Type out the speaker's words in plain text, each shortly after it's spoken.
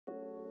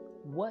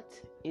What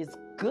is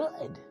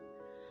good?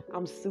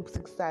 I'm super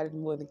excited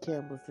more than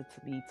Campbell to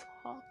be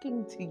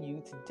talking to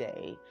you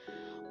today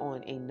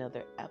on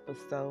another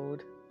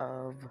episode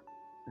of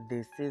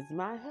This Is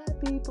My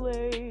Happy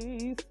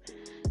Place.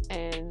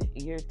 And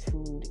you're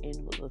tuned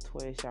in with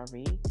Latoya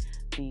Shari,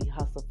 the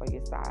Hustle for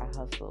Your Side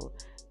Hustle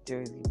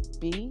Jersey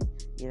B.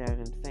 You know what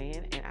I'm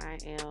saying? And I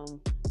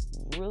am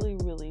really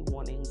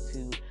wanting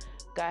to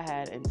go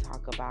ahead and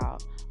talk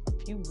about a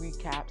few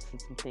recaps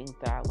and some things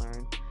that I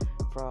learned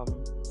from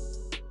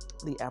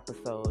the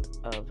episode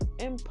of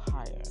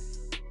Empire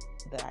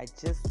that I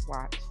just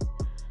watched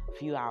a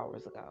few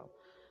hours ago.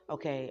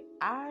 Okay,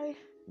 I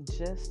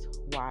just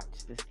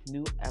watched this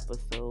new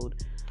episode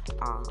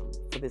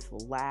for this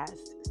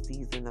last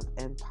season of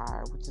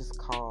Empire, which is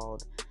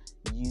called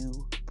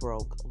You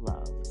Broke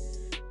Love.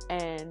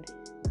 And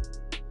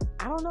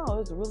I don't know, it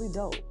was really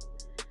dope.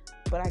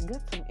 But I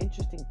got some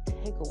interesting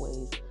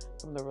takeaways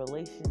from the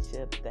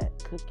relationship that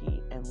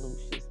Cookie and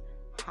Lucius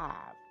have.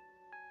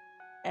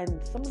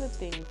 And some of the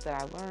things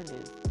that I learned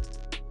is,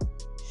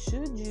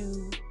 should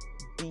you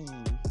be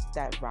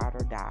that ride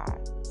or die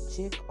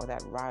chick or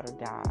that ride or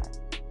die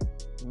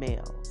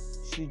male?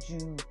 Should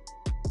you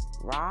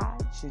ride?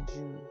 Should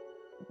you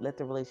let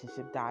the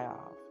relationship die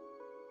off?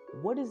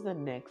 What is the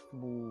next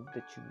move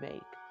that you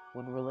make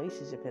when a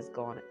relationship has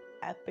gone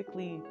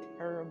epically,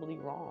 terribly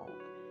wrong?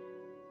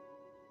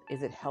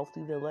 Is it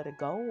healthy to let it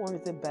go, or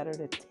is it better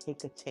to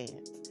take a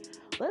chance?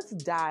 Let's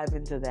dive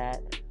into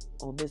that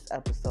on this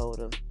episode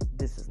of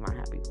This Is My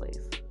Happy Place.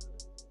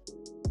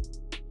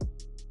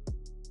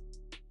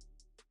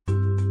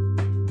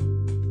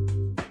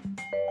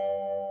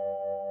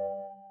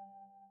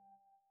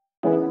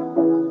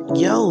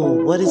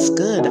 Yo, what is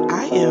good?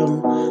 I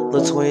am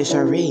Latoya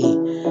Shari,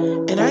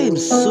 and I am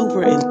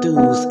super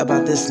enthused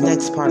about this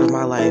next part of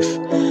my life.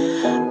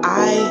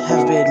 I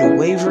have been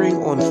wavering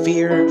on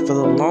fear for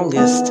the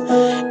longest,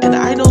 and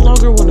I no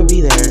longer want to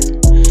be there.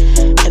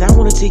 And I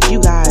want to take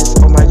you guys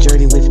on my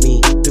journey with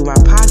me through my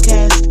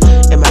podcast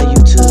and my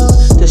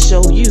YouTube to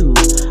show you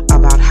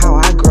about how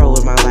I grow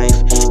in my life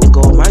and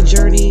go on my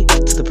journey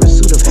to the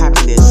pursuit of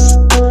happiness.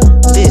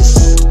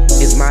 This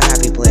is my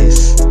happy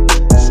place.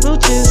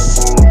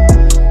 Smooches.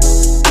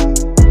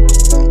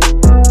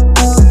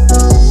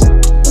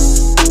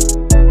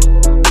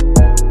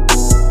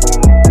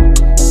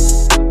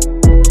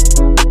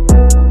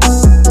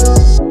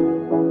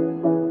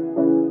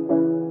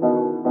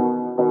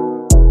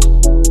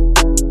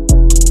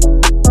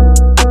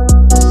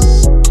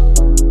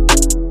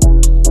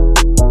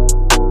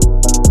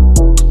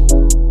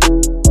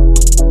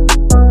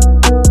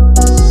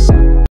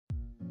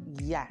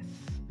 Yes.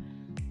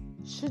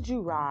 Should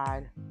you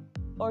ride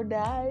or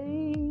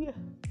die?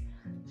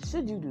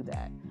 Should you do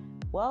that?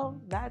 Well,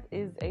 that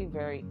is a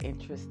very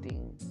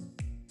interesting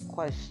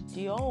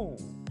question.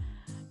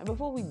 And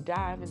before we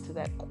dive into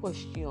that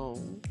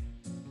question,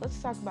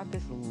 let's talk about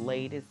this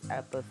latest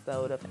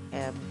episode of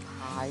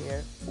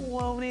Empire.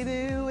 Won't he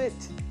do it?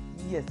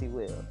 Yes, he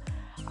will.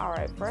 All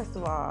right, first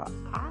of all,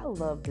 I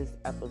love this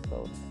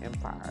episode of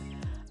Empire.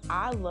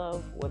 I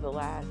love where the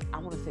last, I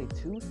want to say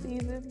 2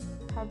 seasons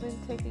have been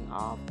taking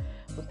off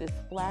with this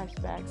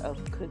flashback of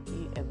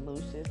Cookie and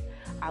Lucius.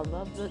 I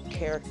love the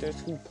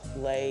characters who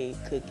play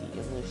Cookie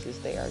and Lucius.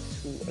 They are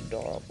too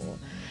adorable.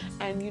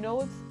 And you know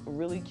what's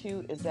really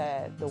cute is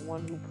that the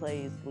one who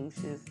plays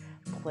Lucius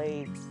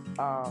played,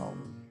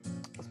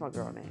 what's my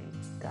girl name?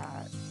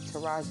 God,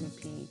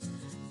 Taraji P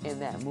in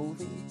that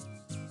movie.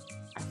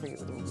 I forget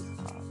what the movie's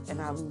called.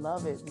 And I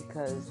love it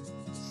because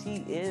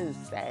she is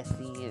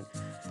sassy and,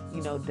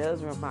 you know,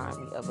 does remind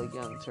me of a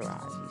young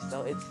Taraji.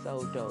 So it's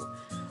so dope.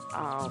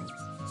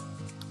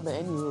 But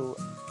anywho,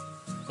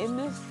 in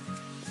this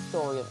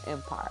story of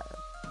Empire,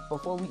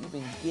 before we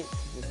even get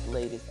to this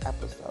latest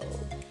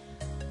episode,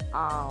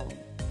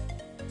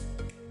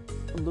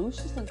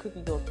 Lucius and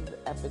Cookie go through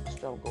the epic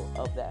struggle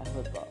of that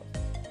hookup.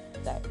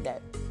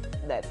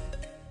 That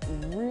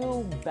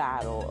real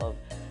battle of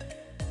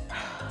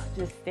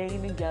just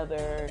staying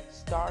together,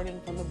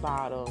 starting from the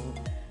bottom,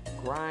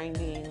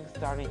 grinding,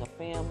 starting a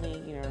family,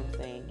 you know what I'm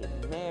saying,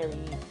 getting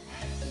married,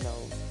 you know,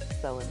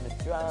 selling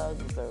the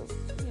drugs or,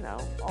 you know,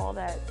 all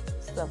that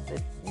stuff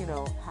that, you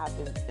know,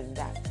 happens in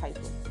that type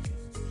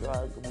of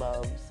drug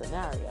love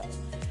scenario.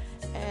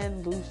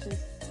 And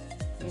Lucius,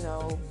 you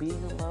know,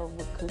 being in love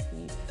with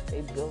Cookie,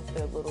 they built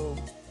their little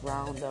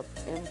ground up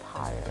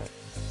empire,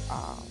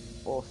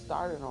 or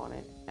started on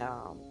it,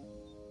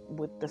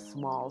 with the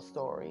small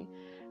story.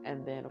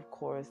 And then, of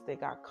course, they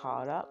got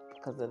caught up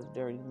because of the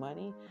dirty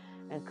money,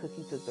 and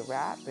Cookie took the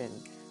rap, and,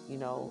 you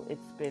know,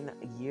 it's been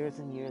years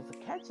and years of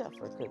catch up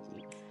for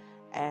Cookie,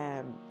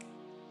 and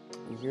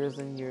years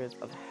and years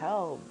of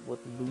hell with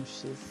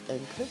Lucius and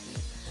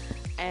Cookie.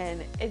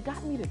 And it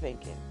got me to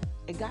thinking,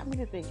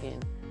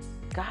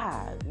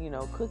 God, you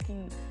know,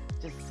 Cookie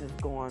just is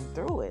going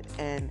through it.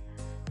 And,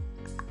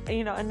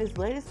 you know, in this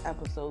latest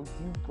episode,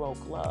 You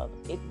Broke Love,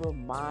 it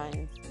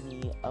reminds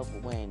me of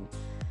when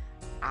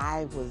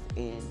I was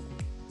in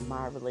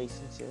my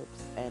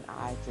relationships and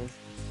I just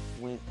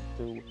went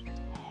through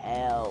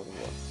hell.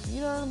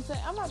 You know what I'm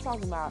saying? I'm not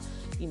talking about,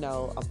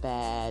 a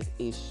bad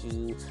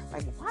issue.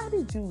 Like, why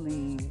did you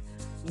leave,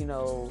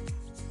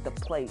 the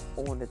plate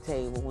on the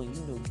table when you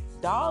knew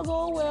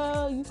doggone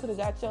well you could have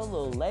got your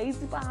little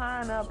lazy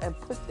behind up and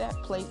put that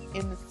plate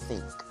in the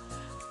sink?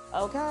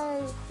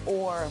 Okay?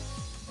 Or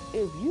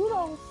if you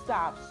don't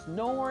stop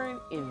snoring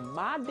in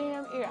my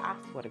damn ear, I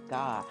swear to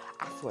God,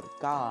 I swear to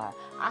God,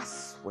 I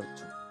swear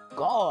to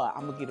God,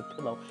 I'm going to get a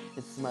pillow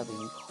and smother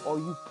you. Or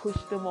you push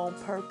them on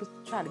purpose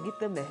to try to get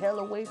them the hell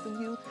away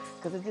from you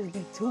because it just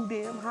be too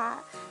damn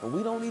hot and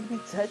we don't need to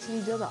be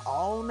touching each other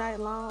all night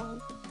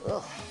long.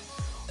 Ugh.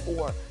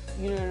 Or,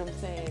 you know what I'm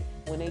saying,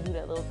 when they do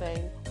that little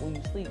thing when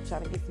you sleep,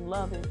 trying to get some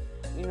loving,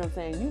 you know what I'm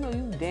saying,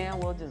 you damn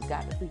well just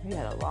got to sleep. You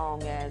had a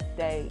long ass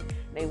day.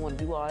 They want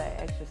to do all that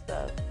extra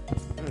stuff.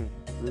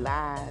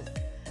 Lies.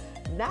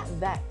 Not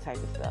that type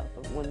of stuff,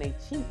 but when they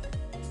cheat,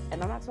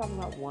 and I'm not talking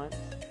about once,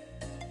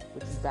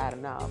 which is bad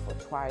enough, or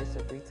twice or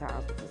 3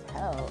 times, which is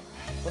hell,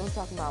 but I'm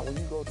talking about when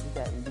you go through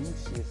that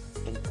Lucius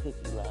and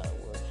Cookie love,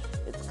 where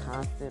it's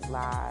constant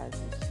lies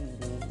and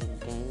cheating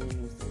and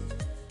games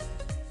and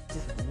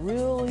just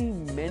really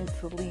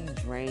mentally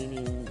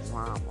draining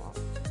drama.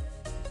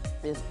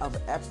 It's of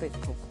epic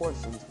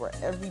proportions, where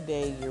every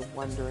day you're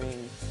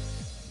wondering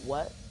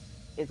what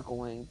is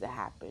going to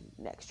happen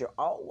next. You're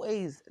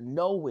always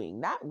knowing,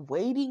 not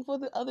waiting for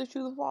the other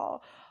shoe to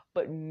fall,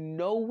 but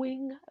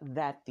knowing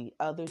that the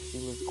other shoe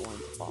is going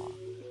to fall.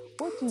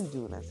 What do you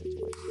do in that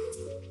situation?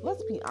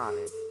 Let's be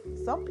honest.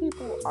 Some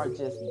people are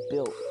just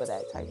built for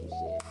that type of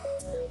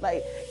shit.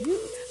 Like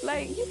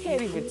you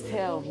can't even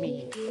tell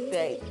me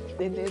that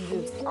there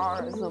just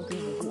are some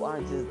people who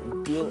are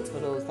just built for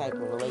those type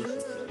of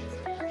relationships.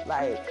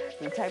 Like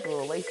the type of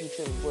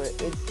relationship where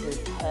it's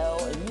just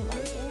hell and you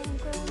like, damn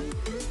girl,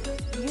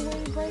 you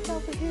ain't break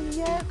up with him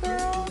yet,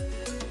 girl?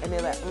 And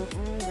they're like, girl,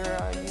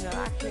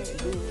 I can't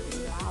do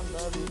it. I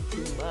love you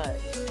too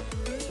much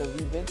because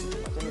we've been through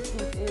too much. And the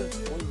truth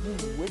is, when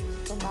you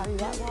with somebody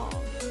that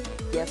long,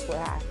 guess what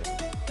happens?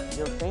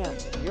 Your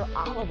family, your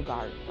Olive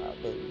Garden love,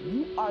 baby.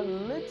 You are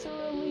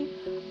literally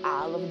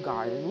Olive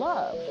Garden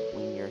love.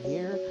 When you're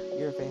here,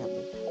 you're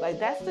family. Like,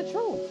 that's the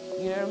truth.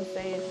 You know what I'm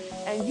saying?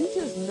 And you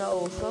just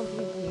know, some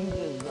people, you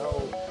just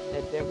know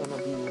that they're going to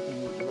be with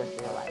you the rest of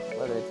their life,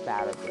 whether it's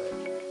bad or good.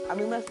 I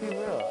mean, let's be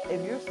real.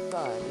 If your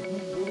son, if you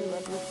really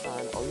love your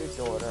son or your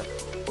daughter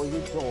or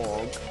your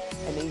dog,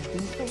 and they do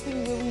something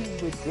really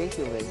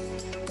ridiculous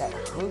that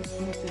hurts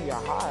you to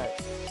your heart,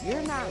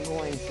 you're not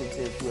going to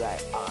just be like,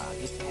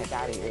 get the heck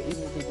out of here.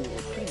 Even if you do it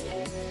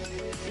repeatedly,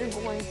 you're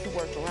going to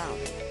work around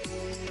it.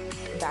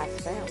 That's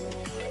family.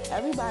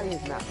 Everybody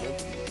is not meant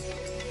to be.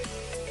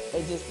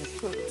 It just is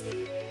true.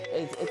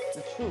 It's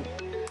the truth.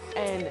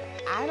 And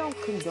I don't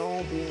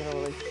condone being in a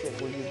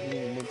relationship where you're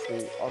being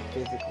mentally or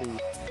physically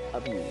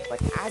abused.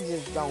 Like, I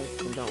just don't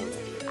condone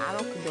it. I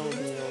don't condone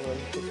being in a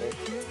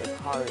relationship that's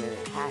harder than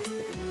it has to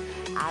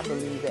be. I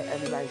believe that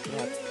everybody should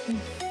have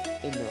peace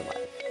in their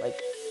life. Like,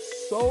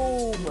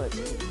 so much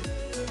peace.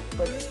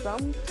 But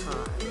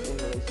sometimes in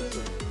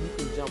relationships, you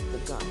can jump the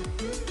gun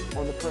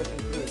on the person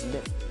who is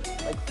meant to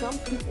be. Like, some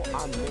people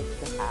are meant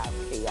to have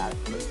chaotic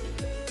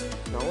relationships.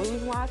 The only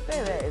reason why I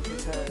say that is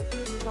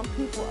because some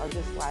people are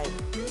just like,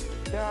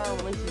 there are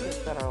relationships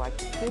that are like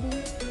the city,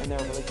 and there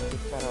are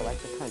relationships that are like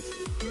the country.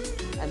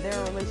 And there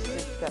are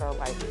relationships that are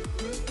like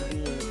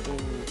being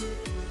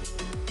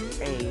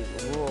in a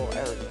rural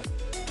area.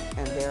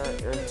 And there are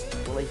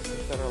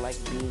relationships that are like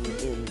being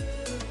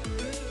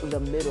in the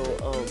middle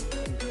of,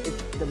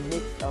 it's the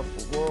mix of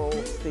rural,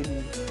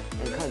 city,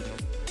 and country.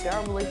 There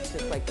are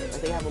relationships like that.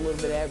 Like, they have a little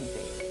bit of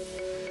everything.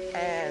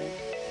 And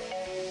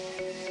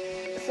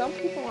some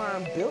people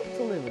aren't built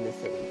to live in the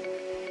city.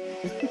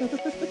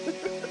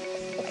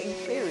 Like,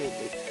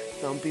 seriously.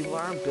 Some people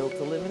aren't built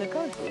to live in the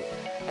country.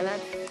 And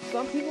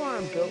some people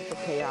aren't built for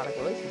chaotic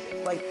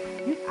relationships. Like,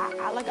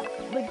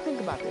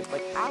 think about this.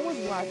 Like, I was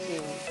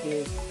watching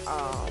this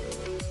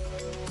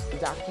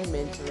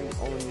documentary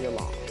on Nia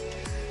Long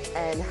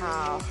and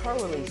how her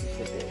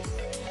relationship is,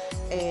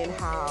 and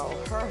how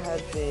her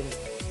husband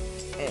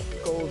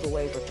goes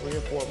away for 3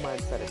 or 4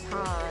 months at a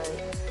time,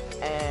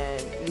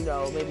 and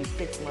maybe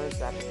 6 months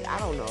after, I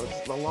don't know,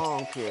 just a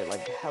long period,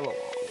 like hella long.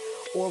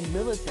 Or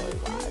military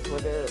wise,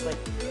 where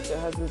their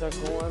husbands are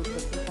gone for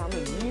sometime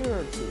a year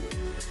or 2.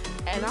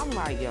 And I'm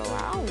like, yo,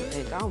 I don't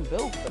think I'm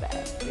built for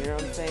that. You know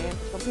what I'm saying?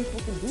 Some people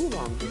can do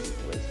long distance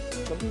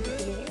relationships. Some people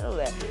can handle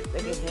that.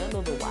 They can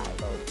handle the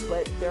wide load.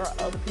 But there are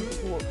other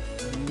people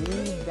who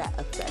need that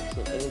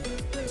affection. And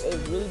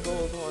it really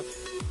goes on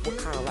what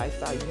kind of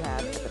lifestyle you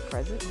have at the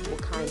present,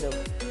 what kind of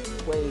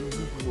way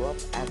you grew up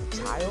as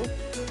a child,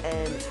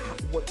 and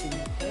what can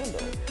you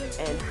handle,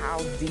 and how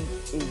deep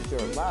is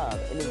your love,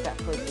 and is that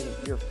person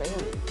your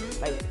family?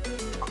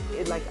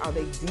 Like, are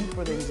they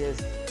deeper than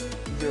just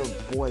your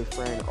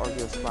boyfriend or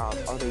your spouse?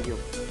 Are they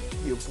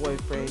your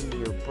boyfriend,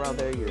 your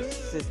brother, your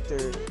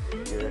sister,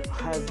 your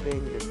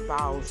husband, your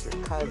spouse,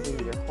 your cousin,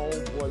 your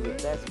homeboy, your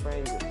best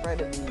friend, your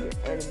frenemy, your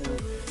enemy?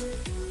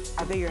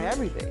 Are they your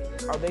everything?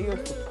 Are they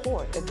your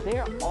support? If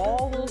they're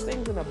all those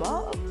things and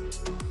above,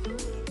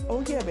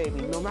 Oh yeah,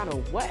 baby, no matter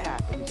what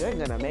happens, you're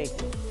gonna make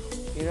it.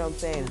 You know what I'm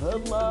saying?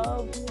 Hood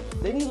love,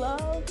 city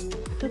love,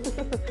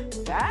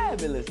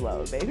 fabulous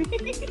love, baby.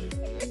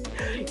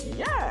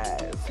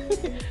 Yes.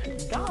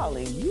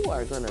 Darling, you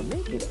are gonna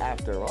make it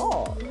after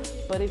all.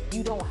 But if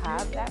you don't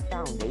have that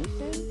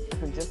foundation,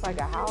 just like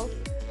a house,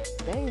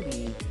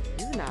 baby,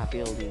 you're not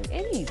building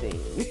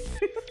anything.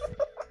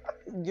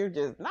 You're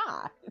just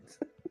not.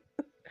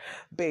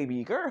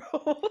 Baby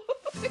girl.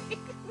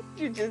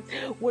 You just,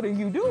 what are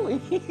you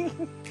doing?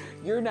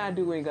 You're not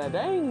doing a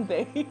dang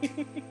thing.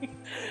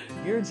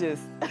 You're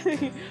just,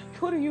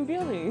 what are you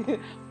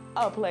doing?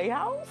 A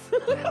playhouse?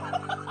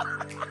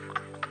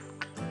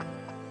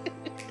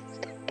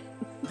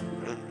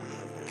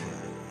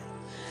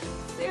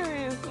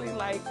 Seriously,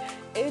 like,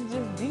 it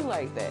just be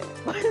like that.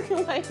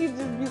 Like, it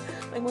just be,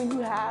 like, when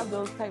you have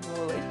those type of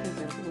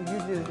relationships where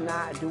you're just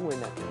not doing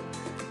nothing.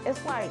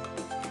 It's like,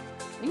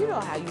 you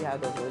know how you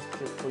have those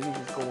relationships where you're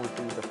just going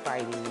through the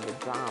fighting, the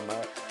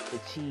drama, the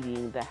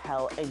cheating, the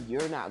hell, and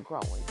you're not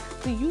growing.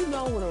 So you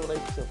know when a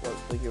relationship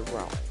works when you're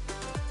growing,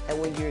 and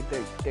when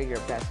they're your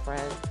best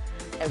friend,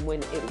 and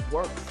when it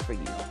works for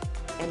you,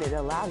 and it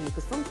allows you.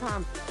 Because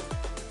sometimes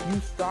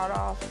you start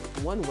off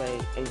one way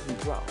and you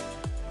grow.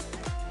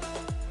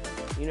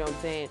 You know what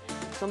I'm saying?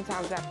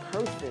 Sometimes that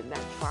person,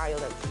 that trial,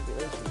 that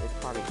tribulation is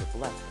part of your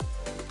blessing.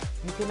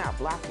 You cannot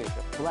block your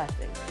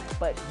blessing,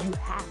 but you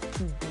have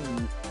to be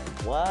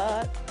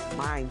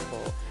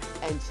mindful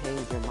and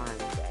change your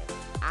mindset.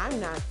 I'm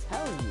not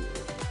telling you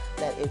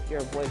that if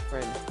your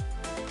boyfriend,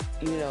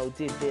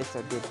 did this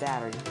or did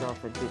that, or your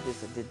girlfriend did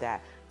this or did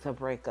that to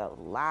break up.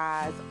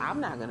 Lies. I'm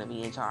not going to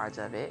be in charge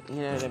of it.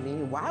 You know what I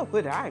mean? Why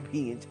would I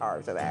be in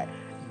charge of that?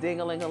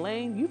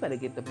 Ding-a-ling-a-ling, you better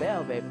get the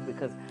bell, baby,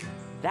 because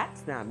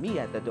that's not me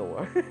at the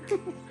door.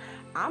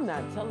 I'm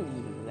not telling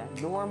you to do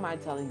that, nor am I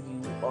telling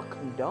you or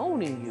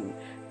condoning you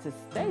to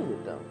stay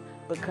with them,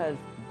 because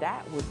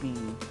that would be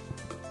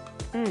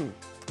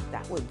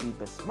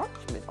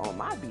besmirchment on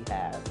my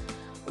behalf.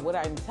 What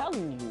I'm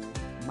telling you,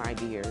 my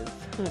dears,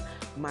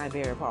 my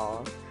bear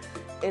paws,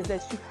 is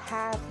that you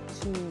have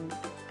to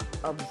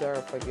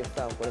observe for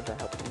yourself what is a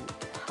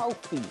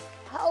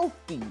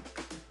healthy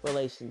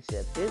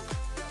relationship. This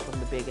from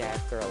the big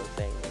ass girl is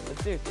saying it. But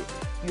seriously,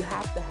 you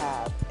have to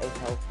have a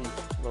healthy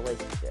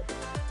relationship.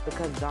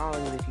 Because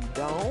darling, if you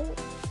don't,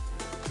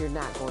 you're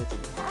not going to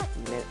be happy.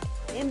 And at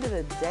the end of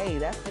the day,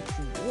 that's what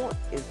you want,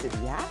 is to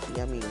be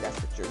happy. I mean, that's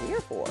what you're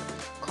here for.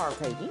 Carpe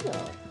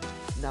diem.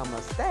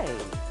 Namaste.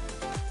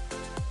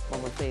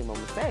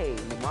 Namaste.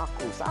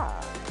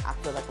 Numakusai. I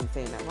feel like I'm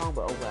saying that wrong,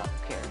 but oh well,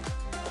 who cares?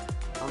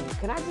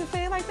 Can I just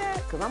say it like that?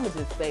 Because I'm going to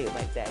just say it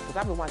like that. Because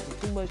I've been watching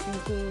too much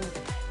YouTube,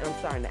 and I'm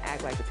starting to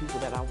act like the people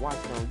that I'm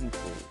watching on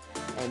YouTube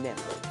and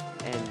Netflix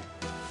and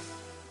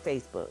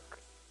Facebook.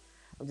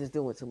 I'm just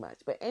doing too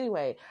much. But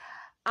anyway,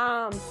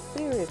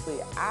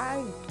 seriously,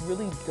 I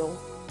really don't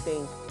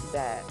think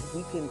that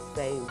we can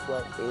say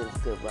what is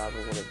good love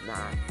and what is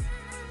not.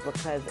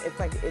 Because it's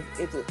like,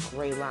 it's a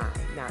gray line.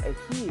 Now, if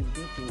he is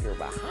beating your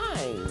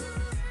behind,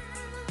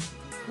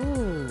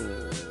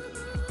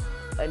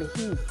 and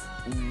he's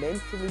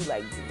mentally,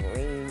 like,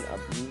 draining,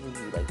 abusing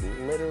you, like,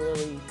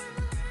 literally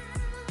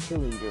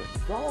killing your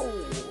soul,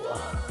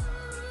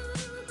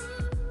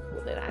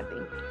 well, then I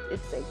think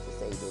it's safe to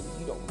say that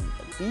you don't need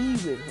to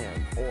be with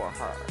him or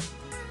her.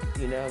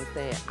 You know what I'm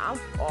saying? I'm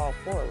all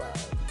for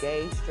love.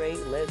 Gay,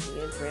 straight,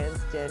 lesbian,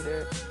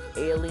 transgender,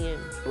 alien,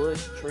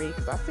 bush, tree.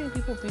 Because I've seen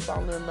people be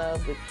falling in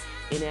love with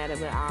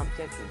inanimate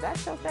objects. If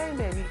that's your thing,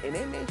 baby, and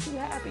it makes you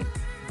happy,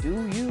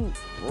 do you.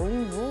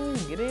 Vroom, vroom.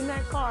 Get in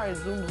that car and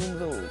zoom, zoom,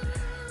 zoom.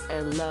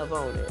 And love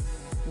on it.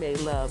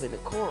 Make love in the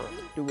chorus.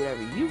 Do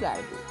whatever you got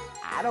to do.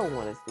 I don't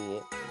want to see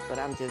it, but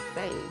I'm just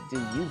saying, do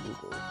you,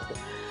 boo-boo.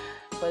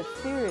 But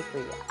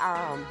seriously,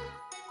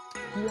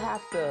 you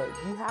have to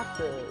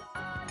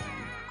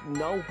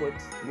know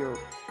what's your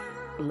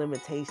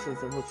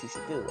limitations and what you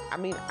should do. I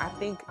mean, I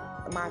think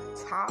my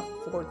top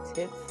 4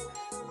 tips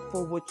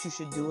for what you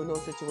should do in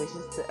those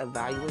situations to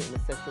evaluate and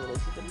assess your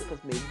relationship,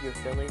 because maybe you're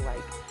feeling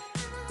like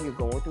you're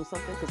going through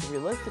something, because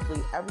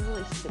realistically, every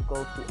relationship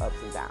goes through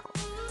ups and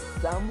downs,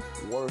 some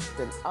worse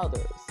than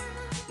others.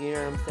 You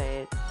know what I'm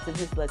saying? To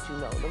just let you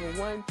know, number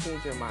 1,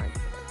 change your mindset.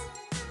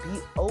 Be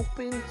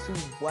open to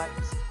what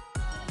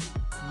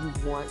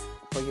you want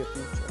for your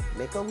future.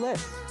 Make a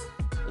list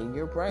in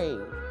your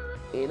brain,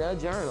 in a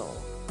journal,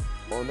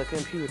 on the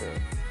computer.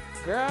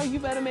 Girl, you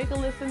better make a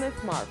list in that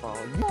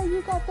smartphone. You know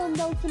you got them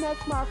notes in that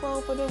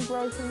smartphone for them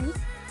groceries.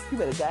 You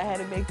better go ahead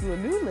and make you a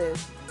new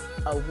list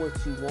of what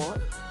you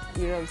want,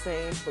 you know what I'm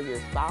saying, for your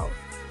spouse.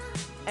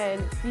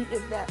 And see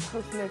if that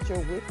person that you're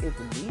with is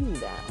needing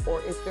that,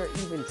 or if they're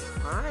even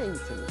trying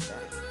to meet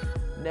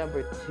that.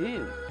 Number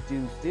 2,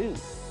 do.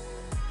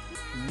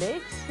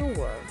 Make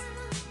sure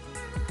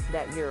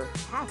that you're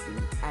happy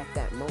at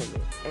that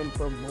moment. And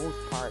for most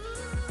part,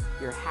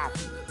 you're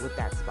happy with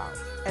that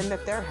spouse and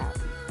that they're happy.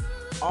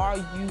 Are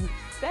you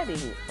setting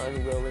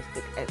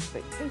unrealistic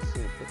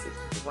expectations, which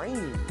is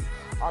draining you?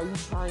 Are you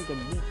trying to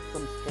meet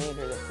some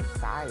standard that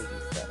society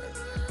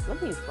says?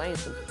 let me explain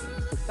something to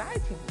you.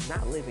 Society does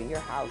not live in your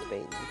house,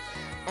 baby.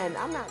 And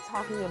I'm not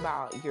talking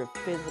about your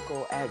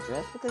physical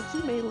address because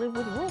you may live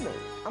with roommates.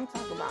 I'm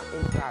talking about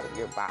inside of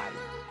your body.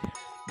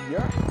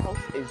 Your house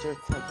is your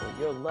temple.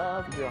 Your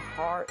love, your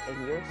heart,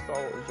 and your soul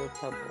is your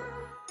temple.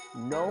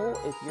 Know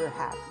if you're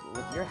happy.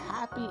 If you're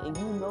happy and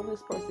you know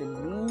this person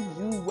means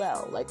you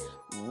well, like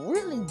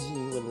really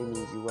genuinely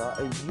means you well,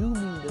 and you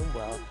mean them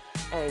well,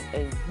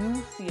 and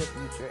you see a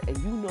future and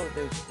you know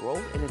there's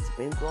growth and it's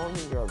been growing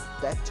and you're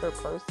a better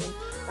person,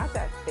 not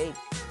that fake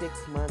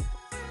 6 months,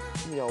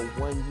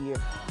 1 year.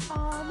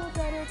 Oh, I'm a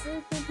better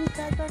person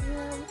because of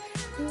him.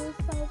 He is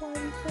so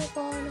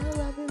wonderful and I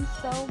love him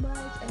so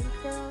much. And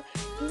girl,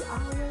 he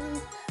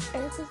always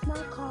answers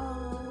my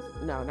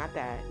calls. No, not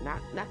that.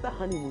 Not the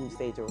honeymoon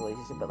stage of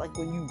relationship, but like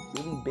when you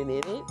really been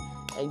in it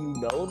and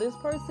you know this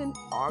person,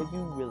 are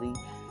you really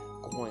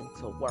going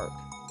to work?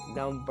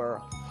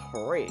 Number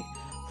three.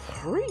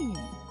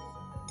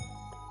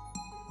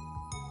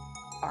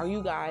 Are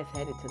you guys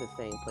headed to the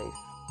same place?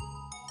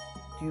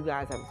 Do you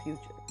guys have a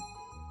future?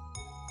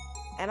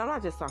 And I'm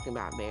not just talking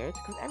about marriage,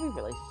 because every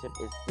relationship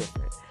is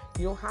different.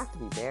 You don't have to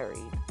be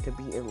married to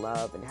be in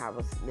love and have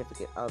a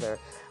significant other,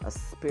 a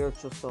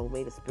spiritual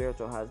soulmate, a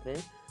spiritual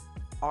husband.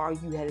 Are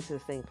you headed to the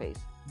same place?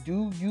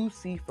 Do you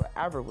see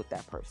forever with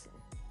that person?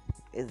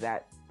 Is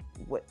that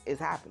what is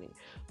happening?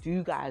 Do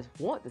you guys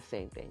want the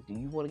same thing? Do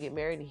you want to get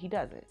married and he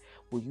doesn't?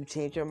 Will you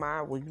change your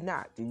mind? Will you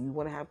not? Do you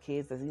want to have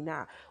kids? Does he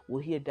not? Will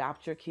he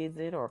adopt your kids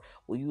in, or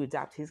will you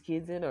adopt his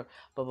kids in, or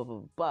blah, blah,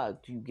 blah, blah?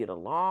 Do you get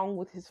along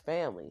with his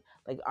family?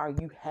 Like, are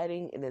you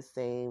heading in the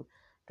same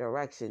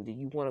direction? Do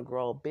you want to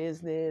grow a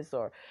business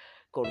or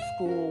go to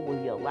school?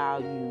 Will he allow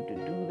you to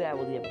do that?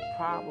 Will he have a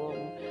problem?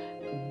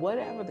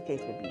 Whatever the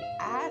case may be,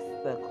 ask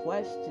the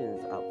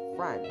questions up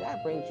front.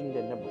 That brings you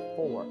to number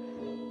 4.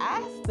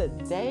 Ask the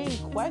dang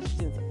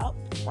questions up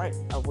front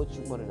of what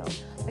you want to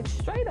know. Like,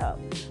 straight up.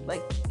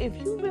 Like, if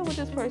you've been with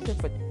this person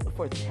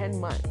for 10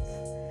 months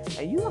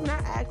and you have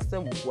not asked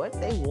them what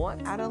they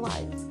want out of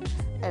life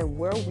and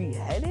where we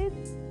headed,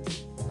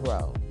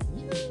 bro,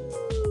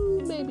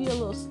 you may be a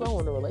little slow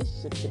in the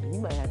relationship. You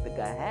might have to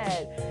go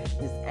ahead,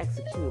 just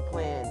execute a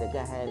plan to go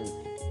ahead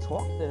and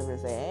talk to them and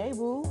say, hey,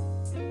 boo,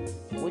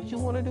 what you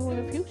want to do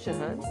in the future,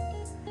 hun?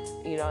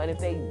 And if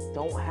they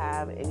don't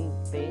have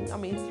anything, I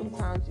mean,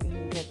 sometimes you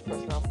can catch a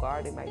person off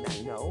guard. They might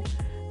not know.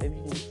 Maybe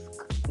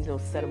you can,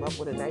 set them up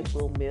with a nice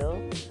little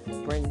meal,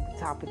 bring the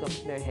topic up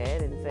in their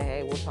head and say,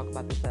 hey, we'll talk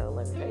about this at a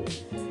later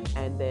date.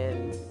 And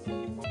then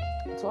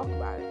talk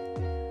about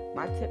it.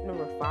 My tip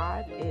number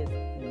 5 is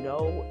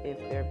know if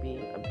they're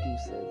being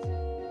abusive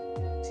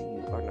to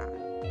you or not.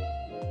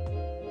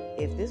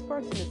 If this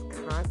person is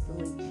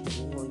constantly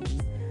cheating on you,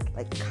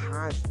 like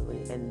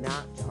constantly, and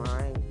not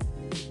trying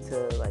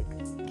to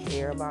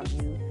care about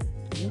you,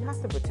 you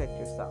have to protect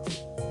yourself.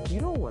 You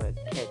don't want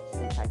to catch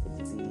some type of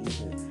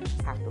disease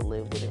and have to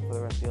live with it for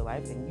the rest of your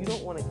life, and you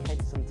don't want to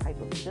catch some type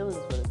of feelings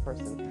for this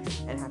person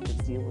and have to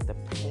deal with the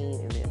pain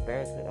and the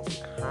embarrassment of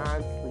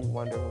constantly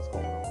wondering what's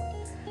going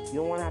on. You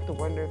don't want to have to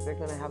wonder if they're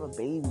going to have a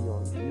baby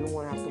on you. You don't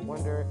want to have to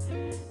wonder,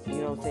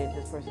 if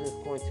this person is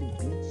going to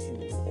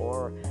beat you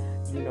or,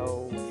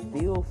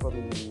 steal from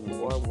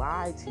you or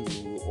lie to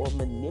you or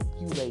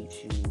manipulate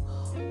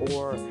you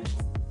or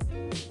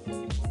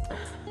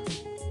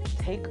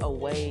take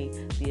away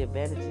the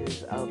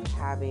advantages of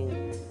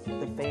having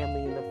the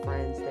family and the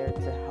friends there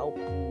to help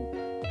you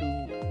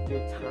through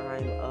your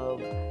time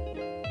of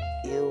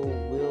ill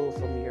will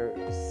from your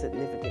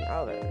significant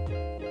other.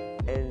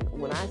 And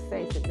when I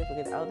say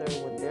significant other,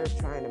 when they're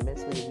trying to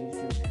mentally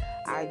abuse you,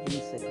 I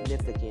use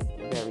significant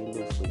very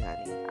loosely,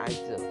 honey.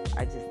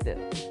 I just do.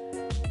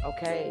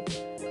 Okay?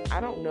 I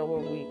don't know where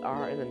we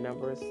are in the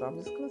numbers, so I'm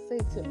just going to say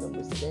tip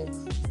number 6.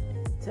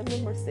 Tip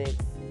number 6,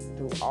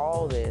 through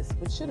all this,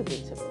 which should have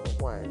been tip number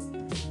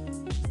 1,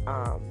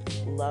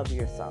 love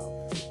yourself.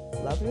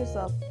 Love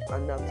yourself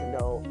enough to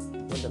know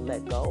when to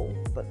let go,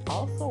 but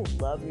also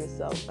love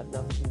yourself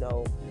enough to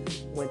know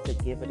when to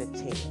give it a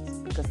chance.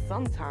 Because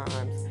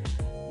sometimes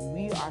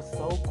we are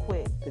so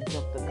quick to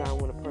jump the gun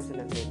when a person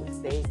has made a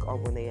mistake, or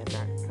when they have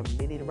not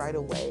committed right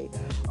away,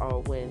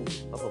 or when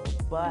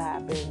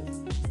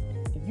happens.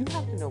 You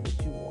have to know what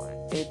you want.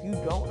 And if you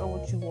don't know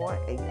what you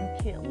want and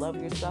you can't love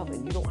yourself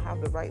and you don't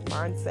have the right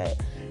mindset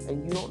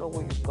and you don't know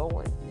where you're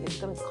going, it's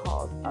going to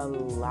cause a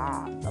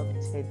lot of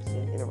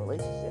tension in a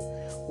relationship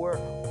where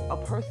a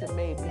person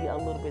may be a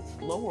little bit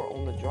slower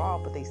on the draw,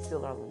 but they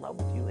still are in love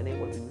with you and they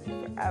want to be with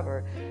you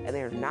forever, and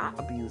they're not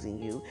abusing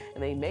you,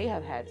 and they may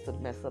have had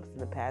some mess ups in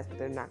the past, but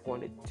they're not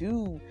going to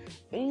do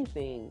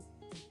anything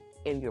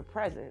in your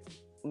present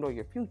nor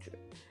your future.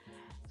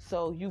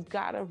 So you've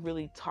got to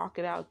really talk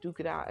it out, duke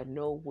it out, and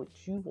know what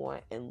you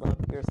want and love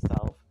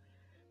yourself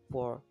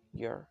for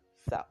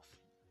yourself.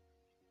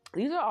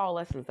 These are all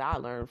lessons I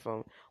learned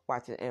from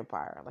watching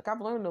Empire.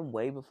 I've learned them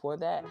way before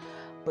that,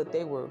 but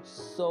they were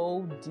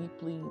so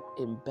deeply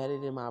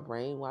embedded in my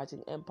brain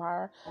watching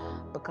Empire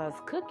because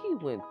Cookie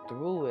went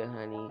through it,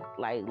 honey.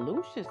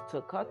 Lucius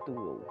took her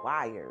through the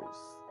wires.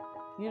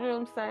 You know what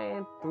I'm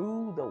saying?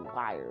 Through the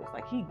wires.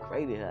 Like, he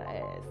graded her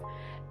ass.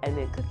 And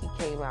then Cookie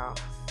came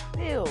out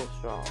still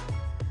strong.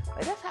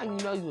 Like, that's how you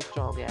know you a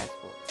strong ass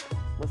woman.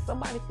 When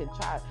somebody can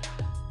try.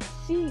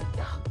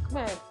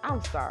 Man,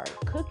 I'm sorry.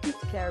 Cookie's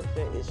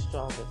character is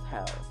strong as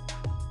hell.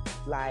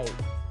 Like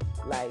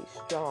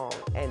strong.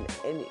 And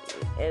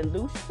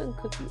Lucius and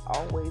Cookie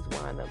always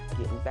wind up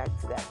getting back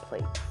to that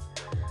place.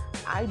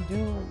 I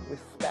do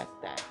respect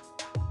that.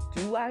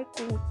 Do I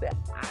think that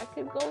I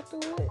could go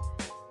through it?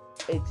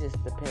 It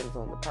just depends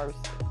on the person.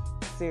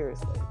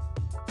 Seriously.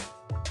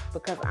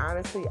 Because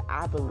honestly,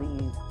 I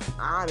believe,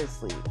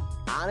 honestly,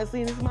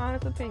 in this my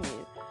honest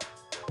opinion,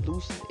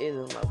 Lucius is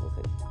in love with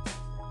Cookie.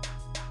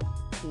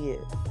 He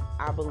is.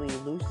 I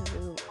believe Lucius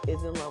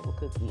is in love with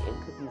Cookie,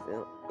 and Cookie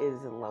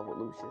is in love with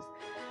Lucius.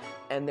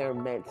 And they're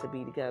meant to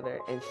be together,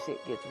 and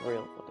shit gets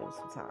real for them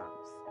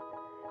sometimes.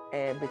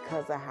 And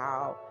because of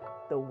how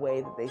the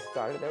way that they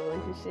started their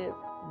relationship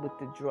with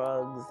the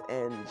drugs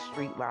and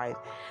street life,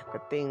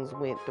 that things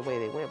went the way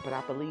they went. But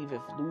I believe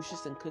if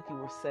Lucius and Cookie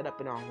were set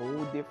up in a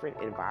whole different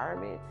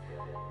environment,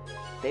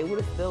 they would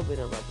have still been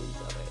in love with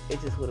each other.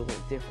 It just would have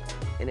went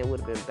differently, and it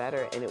would have been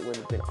better, and it wouldn't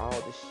have been all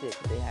the shit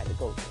that they had to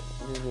go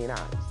through. Just being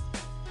honest.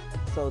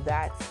 So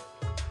that's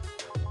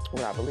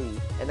what I believe,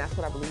 and that's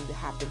what I believe that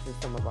happens in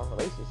some of our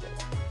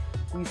relationships.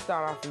 We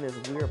start off in this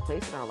weird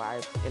place in our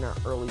lives in our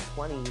early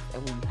 20s,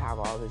 and we have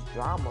all this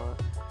drama.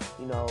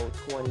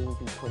 20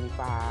 through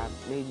 25,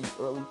 maybe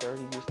early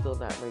 30s, you're still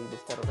not ready to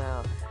settle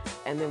down.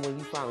 And then when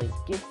you finally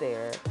get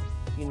there,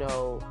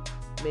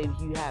 maybe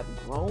you have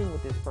grown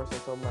with this person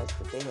so much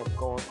that they have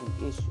gone through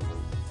issues.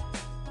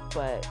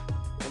 But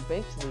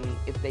eventually,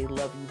 if they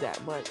love you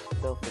that much,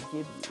 they'll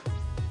forgive you.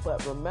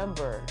 But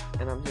remember,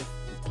 and I'm just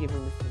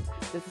giving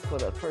this is for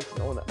the person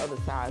on the other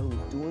side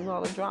who's doing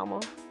all the drama,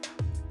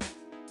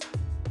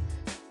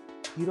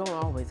 you don't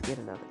always get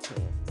another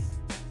chance.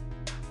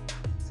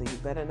 So you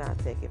better not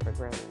take it for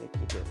granted if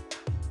you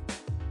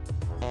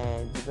do.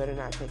 And you better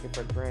not take it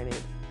for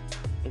granted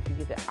if you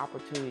get the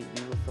opportunity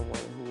to be with someone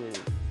who is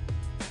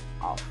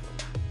awesome.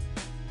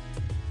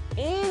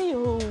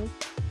 Anywho,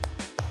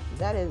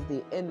 that is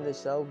the end of the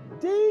show.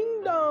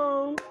 Ding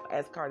dong,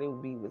 as Cardi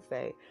B would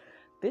say.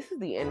 This is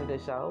the end of the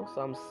show,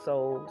 so I'm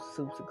so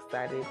super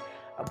excited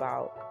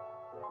about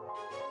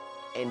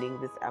ending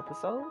this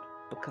episode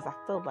because I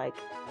feel like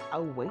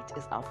a weight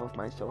is off of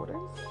my shoulders.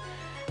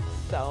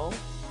 So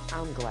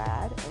I'm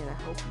glad, and I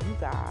hope you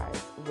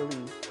guys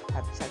really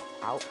have checked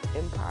out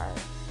Empire.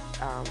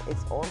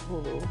 It's on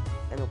Hulu,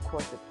 and of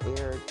course it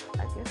aired,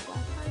 I guess,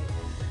 last night.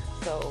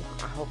 So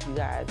I hope you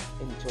guys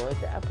enjoyed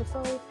the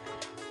episode.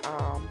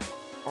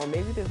 Or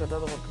maybe there's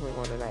another one coming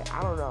on tonight.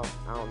 I don't know.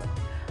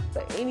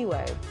 But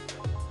anyway,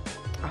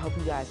 I hope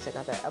you guys check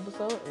out that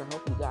episode, and I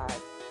hope you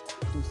guys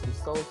do some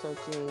soul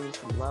searching,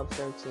 some love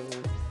searching,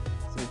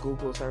 some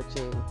Google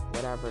searching,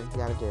 whatever you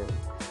gotta do.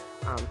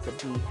 To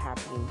be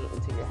happy and get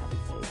into your happy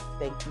place.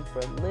 Thank you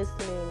for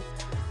listening.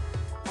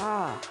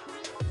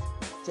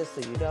 Just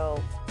so you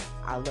know,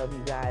 I love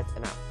you guys,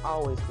 and I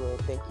always will.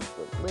 Thank you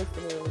for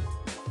listening.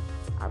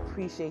 I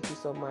appreciate you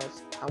so much.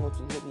 I want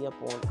you to hit me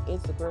up on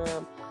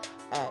Instagram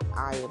at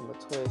I am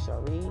Latoya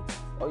Cherie,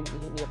 or you can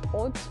hit me up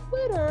on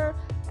Twitter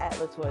at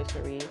Latoya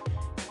Cherie.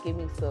 Give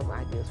me some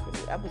ideas for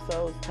new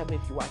episodes. Tell me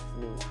if you watched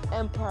the new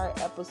Empire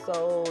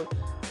episode.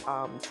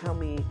 Tell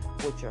me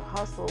what your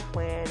hustle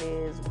plan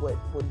is. What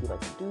do you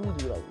like to do?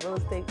 Do you like real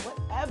estate?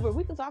 Whatever.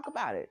 We can talk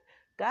about it.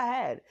 Go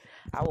ahead.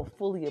 I will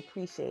fully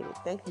appreciate it.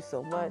 Thank you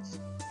so much.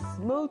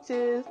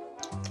 Smooches.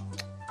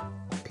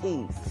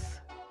 Peace.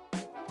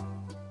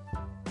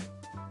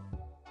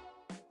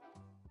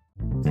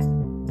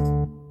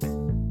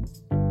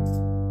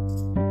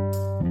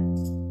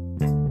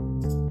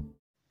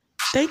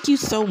 Thank you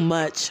so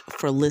much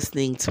for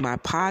listening to my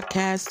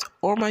podcast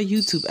or my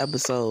YouTube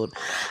episode.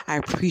 I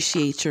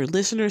appreciate your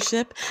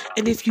listenership.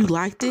 And if you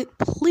liked it,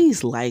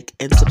 please like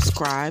and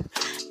subscribe.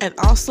 And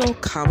also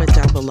comment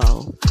down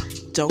below.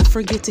 Don't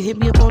forget to hit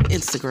me up on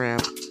Instagram.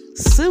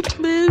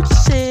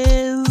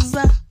 Smooches.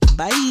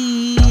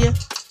 Bye.